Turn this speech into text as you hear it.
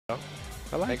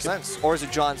I like Makes sense. Or is it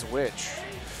Johnswitch?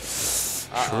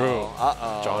 True.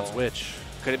 Johnswitch.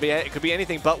 Could it be? It could be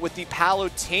anything. But with the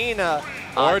Palutena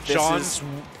or John's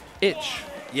itch.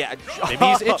 Yeah. Maybe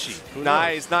he's itchy.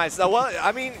 Nice, nice. Well,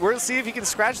 I mean, we'll see if he can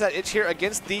scratch that itch here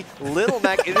against the Little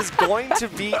Mac. It is going to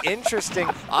be interesting.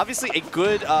 Obviously, a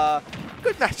good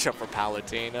good matchup for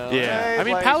Palutena. Yeah, right? I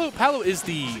mean, like, Palu is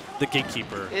the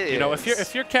gatekeeper. You know, if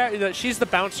you're she's the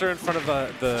bouncer in front of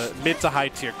the mid to high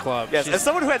tier club. Yes, as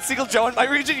someone who had Single Joe in my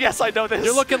region, yes, I know this.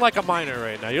 You're looking like a minor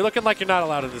right now. You're looking like you're not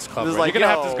allowed in this club. Right? Like, you're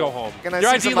gonna have to go home. Your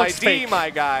ID looks fake. My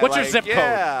guy. What's like, your zip code?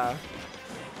 Yeah.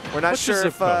 We're not sure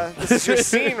if this is your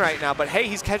scene right now, but hey,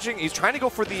 he's catching. He's trying to go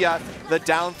for the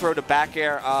down throw to back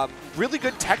air. Really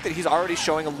good tech that he's already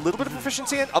showing a little bit of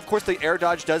proficiency in. Of course, the air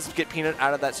dodge does get Peanut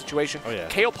out of that situation. Oh, yeah.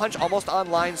 KO punch almost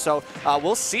online, so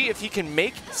we'll see if he can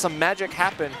make some magic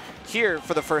happen here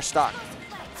for the first stock.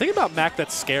 The thing about Mac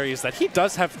that's scary is that he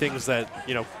does have things that,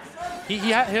 you know, he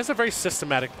has a very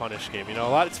systematic punish game. You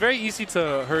know, it's very easy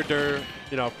to herder,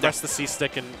 you know, press the C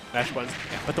stick and mash buttons.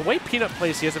 But the way Peanut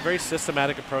plays, he has a very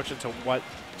systematic approach into what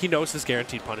he knows his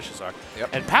guaranteed punishes are.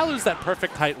 And Palu's that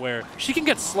perfect height where she can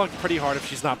get slugged pretty hard if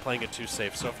she's not playing it too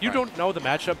safe. So if you don't know the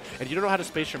matchup and you don't know how to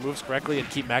space your moves correctly and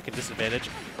keep Mac at disadvantage,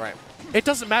 it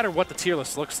doesn't matter what the tier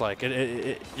list looks like.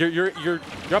 You're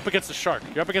up against a shark.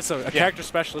 You're up against a character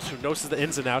specialist who knows the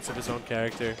ins and outs of his own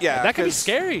character. Yeah, and that can be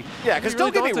scary. Yeah, because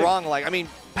don't get me wrong. Like, I mean,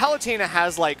 Palutena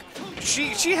has like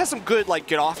she has some good like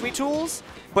get off me tools.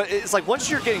 But it's like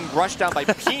once you're getting rushed down by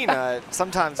Peanut,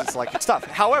 sometimes it's like it's tough.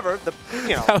 However, that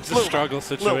was a struggle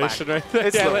situation right there.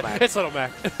 It's Little Mac. It's Little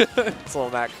Mac. It's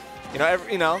Little Mac.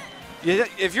 You know,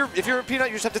 if you're a Peanut,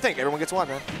 you just have to think everyone gets one,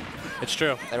 man. It's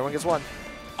true. Everyone gets one.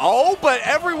 Oh, but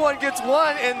everyone gets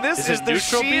one, and this is the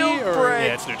shield break.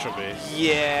 Yeah, it's neutral B.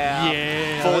 Yeah.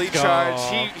 Yeah. Fully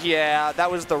charged. Yeah,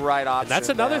 that was the right option. And that's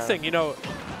another thing, you know.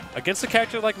 Against a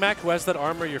character like Mac who has that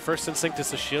armor, your first instinct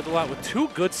is to shield a lot. With two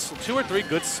or three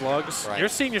good slugs, you're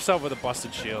seeing yourself with a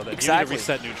busted shield. And you need to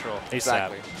reset neutral ASAP.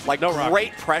 Exactly. Like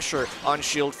great pressure on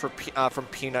shield from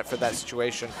Peanut for that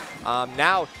situation.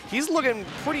 Now, he's looking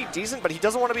pretty decent, but he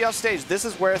doesn't want to be off stage. This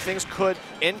is where things could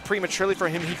end prematurely for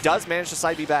him. He does manage to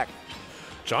side B back.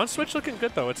 Johnswitch looking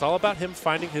good, though. It's all about him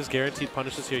finding his guaranteed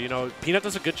punishes here. You know, Peanut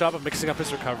does a good job of mixing up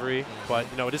his recovery, but,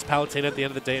 you know, it is Palutena at the end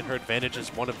of the day, and her advantage is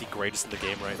one of the greatest in the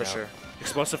game right now. For sure.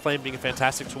 Explosive Flame being a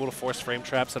fantastic tool to force frame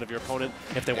traps out of your opponent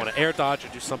if they want to air dodge or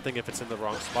do something if it's in the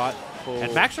wrong spot.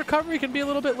 And max recovery can be a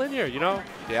little bit linear, you know?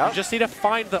 You just need to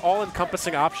find the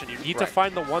all-encompassing option. You need to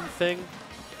find the one thing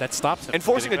that stops him. And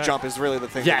forcing a jump is really the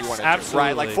thing that you want to do,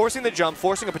 right? Like forcing the jump,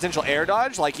 forcing a potential air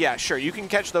dodge, like, yeah, sure, you can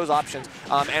catch those options.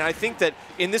 And I think that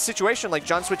in this situation, like,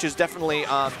 Johnswitch is definitely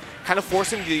kind of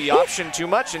forcing the option too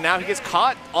much, and now he gets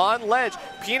caught on ledge.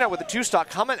 Peanut with the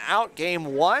 2-stock coming out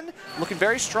game one, looking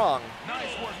very strong.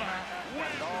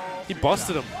 He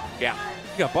busted him. Yeah.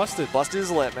 He got busted. Busted his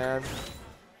lip, man.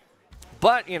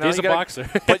 But, you know, he's a boxer.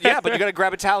 but you got to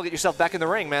grab a towel, get yourself back in the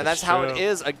ring, man. That's how it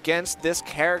is against this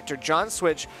character.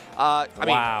 Johnswitch, I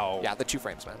mean, yeah, the 2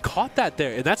 frames, man. Caught that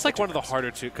there. And that's like one of the harder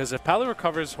two, because if Palu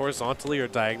recovers horizontally or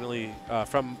diagonally,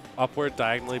 from upward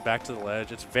diagonally back to the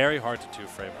ledge, it's very hard to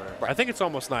 2-frame her. I think it's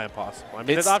almost nigh impossible. I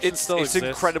mean, the option still exists.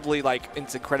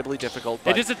 It's incredibly difficult.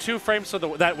 But it is a 2-frame, so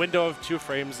that window of 2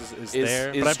 frames is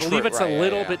there. But I believe it's a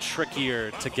little bit trickier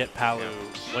to get Palu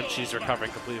when she's recovering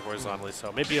completely horizontally.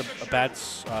 So maybe a bad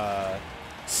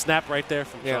snap right there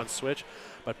from Johnswitch.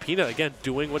 But Peanut, again,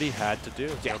 doing what he had to do.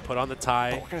 You know, put on the tie.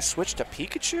 But we're going to switch to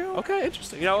Pikachu? Okay,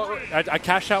 interesting. You know, I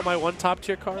cash out my one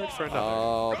top-tier card for another.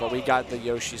 Oh, but we got the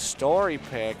Yoshi story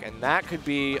pick, and that could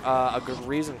be a good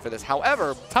reason for this.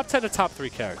 However, top 10 to top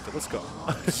 3 character. Let's go.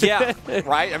 Yeah,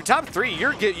 right? I mean, top 3,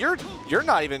 you're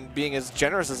not even being as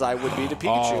generous as I would be to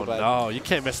Pikachu. Oh, no, you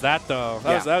can't miss that, though.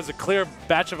 That was a clear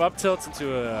batch of up tilts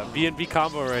into a B&B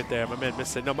combo right there. My man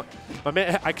missed it. No, my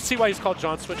man, I can see why he's called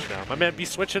Johnswitch now. My man be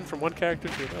switching from one character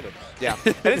to another. Yeah,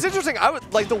 and it's interesting. I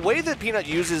would like the way that Peanut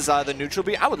uses the neutral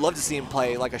B. I would love to see him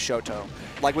play like a Shoto,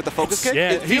 like with the focus kick.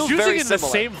 Yeah, it feels he's using very it in similar.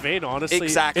 the same vein, honestly.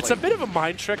 Exactly. It's a bit of a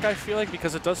mind trick, I feel like,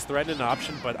 because it does threaten an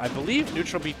option, but I believe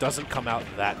neutral B doesn't come out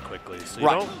that quickly.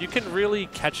 So you can really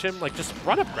catch him, like just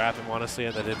run up grab him, honestly,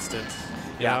 in that instance.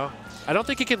 You know? I don't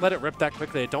think he can let it rip that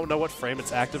quickly. I don't know what frame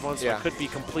it's active on, so it could be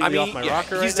completely off my rocker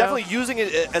right now. He's definitely using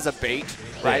it as a bait,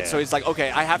 right? So he's like, okay,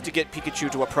 I have to get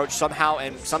Pikachu to approach somehow,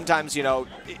 and sometimes, you know,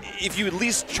 if you at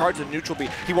least charge the neutral B,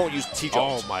 he won't use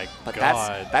T-jumps. Oh my but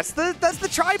god. That's the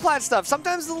triplat stuff.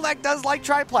 Sometimes the deck does like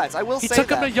triplats. I will say that. He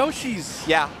took him to Yoshi's.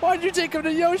 Yeah. Why did you take him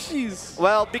to Yoshi's?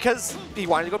 Well, because he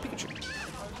wanted to go Pikachu.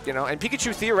 You know, and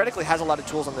Pikachu theoretically has a lot of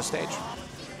tools on this stage.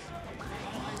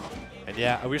 And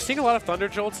yeah, we're seeing a lot of Thunder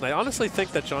Jolts, and I honestly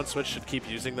think that Johnswitch should keep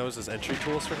using those as entry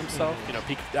tools for himself. You know,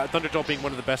 Thunder Jolt being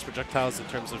one of the best projectiles in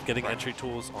terms of getting entry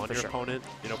tools on your opponent.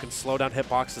 You know, can slow down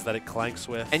hitboxes that it clanks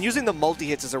with. And using the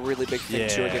multi-hits is a really big thing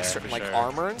too against certain like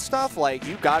armor and stuff. Like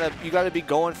you gotta be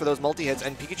going for those multi-hits,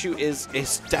 and Pikachu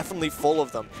is definitely full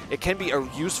of them. It can be a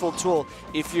useful tool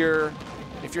if you're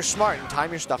smart and time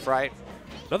your stuff right.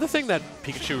 Another thing that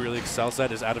Pikachu really excels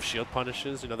at is out-of-shield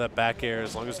punishes. You know, that back air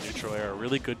as long as neutral air are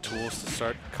really good tools to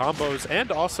start combos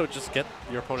and also just get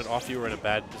your opponent off you or in a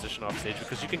bad position off stage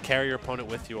because you can carry your opponent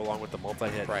with you along with the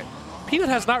multi-hit. Right. Peanut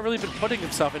has not really been putting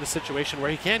himself in a situation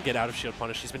where he can get out-of-shield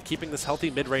punish. He's been keeping this healthy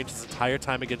mid-range his entire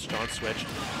time against Johnswitch.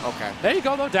 Okay. There you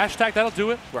go, though. Dash attack, that'll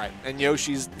do it. Right. And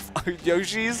Yoshi's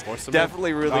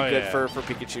definitely really good for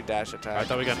Pikachu dash attack. I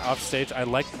thought we got an off stage. I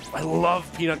love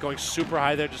Peanut going super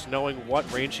high there, just knowing what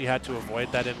range he had to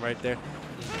avoid that in right there.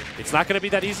 It's not going to be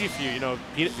that easy for you. You know,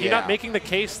 Peanut making the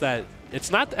case that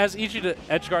it's not as easy to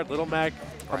edgeguard Little Mac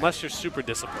unless you're super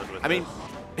disciplined with it. I mean,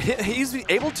 he's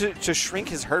able to shrink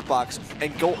his hurt box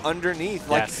and go underneath.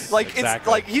 Like, it's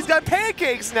like he's got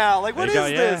pancakes now. Like, what is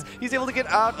this? He's able to get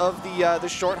out of the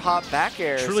short hop back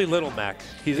airs. Truly Little Mac.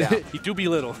 He do be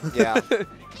little. Yeah.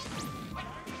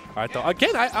 All right, though.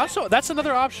 Again, that's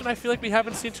another option I feel like we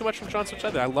haven't seen too much from Johnswitch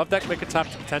either. I love that quick attack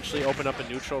to potentially open up a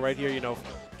neutral right here. You know,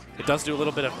 it does do a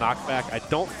little bit of knockback. I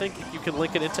don't think you can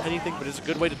link it into anything, but it's a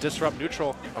good way to disrupt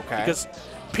neutral. Okay. Because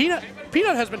Peanut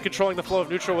has been controlling the flow of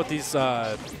neutral with these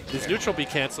neutral B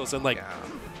cancels and like.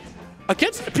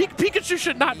 Against Pikachu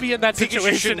should not be in that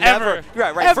situation ever.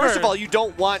 Right. Ever. First of all, you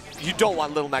don't want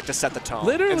Little Mac to set the tone.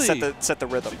 Literally. And set the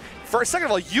rhythm. Second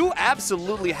of all, you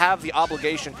absolutely have the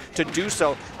obligation to do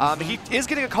so. He is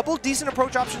getting a couple of decent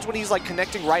approach options when he's like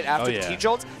connecting right after the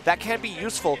T-Jolts. That can be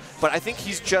useful, but I think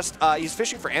he's just he's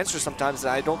fishing for answers sometimes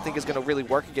that I don't think is going to really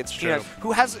work against Peanut,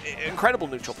 who has incredible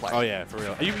neutral play. Oh yeah, for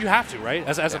real. You have to, right?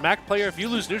 As a Mac player, if you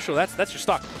lose neutral, that's your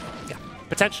stock. Yeah.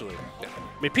 Potentially. Yeah.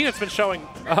 I mean, Peanut's been showing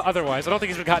otherwise. I don't think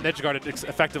he's been gotten edge guarded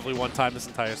effectively one time this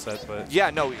entire set, but yeah,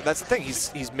 no, that's the thing.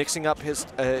 He's mixing up his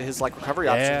like recovery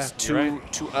options to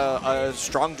a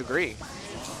strong degree.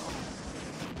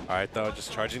 All right, though,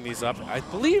 just charging these up. I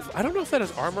don't know if that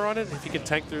has armor on it, if he can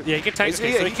tank through. Yeah, he can tank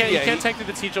through. So he can tank through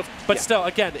the T-Jump. But still,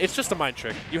 again, it's just a mind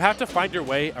trick. You have to find your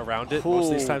way around it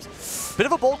most of these times. Bit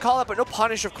of a bold call-out, but no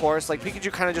punish, of course. Like,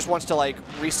 Pikachu kind of just wants to, like,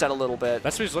 reset a little bit.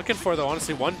 That's what he's looking for, though,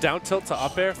 honestly. One down tilt to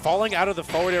up air, falling out of the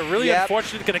forward air. Really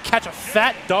unfortunate. Going to catch a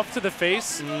fat duff to the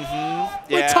face.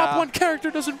 My top one character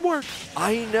doesn't work.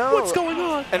 I know. What's going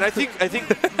on? And I think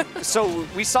so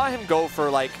we saw him go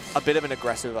for, like, a bit of an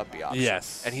aggressive up B option.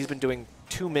 Yes. And he's been doing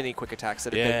too many quick attacks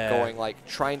that have been going, like,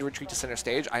 trying to retreat to center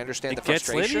stage. I understand the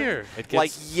frustration. Linear. It gets,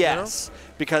 like, yes,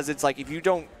 because it's like if you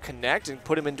don't connect and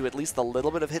put him into at least the little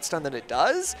bit of hit stun that it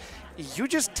does, you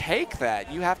just take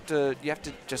that. You have to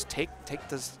just take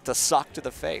the suck to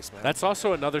the face, man. That's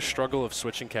also another struggle of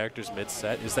switching characters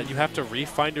mid-set, is that you have to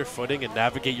re-find your footing and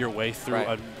navigate your way through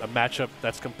a matchup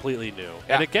that's completely new.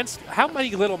 Yeah. And against, how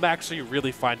many Little Macs are you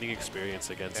really finding experience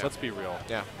against? Yeah. Let's be real.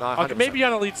 Yeah, no, okay, maybe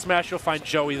on Elite Smash you'll find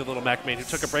Joey, the Little Mac main, who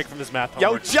took a break from his math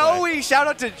homework. Yo, Joey! Shout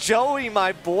out to Joey,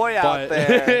 my boy out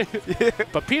there.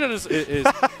 But Peanut is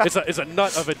a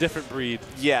nut of a different breed.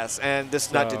 Yes, and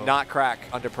this nut did not crack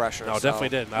under pressure. No, definitely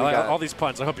didn't. I like all these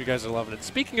puns. I hope you guys are loving it.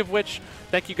 Speaking of which,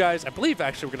 thank you guys. I believe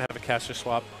actually we're going to have a caster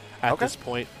swap at this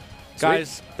point.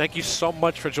 Guys, thank you so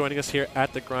much for joining us here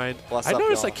at The Grind. I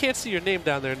noticed I can't see your name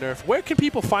down there, Nerf. Where can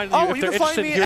people find you if they're interested in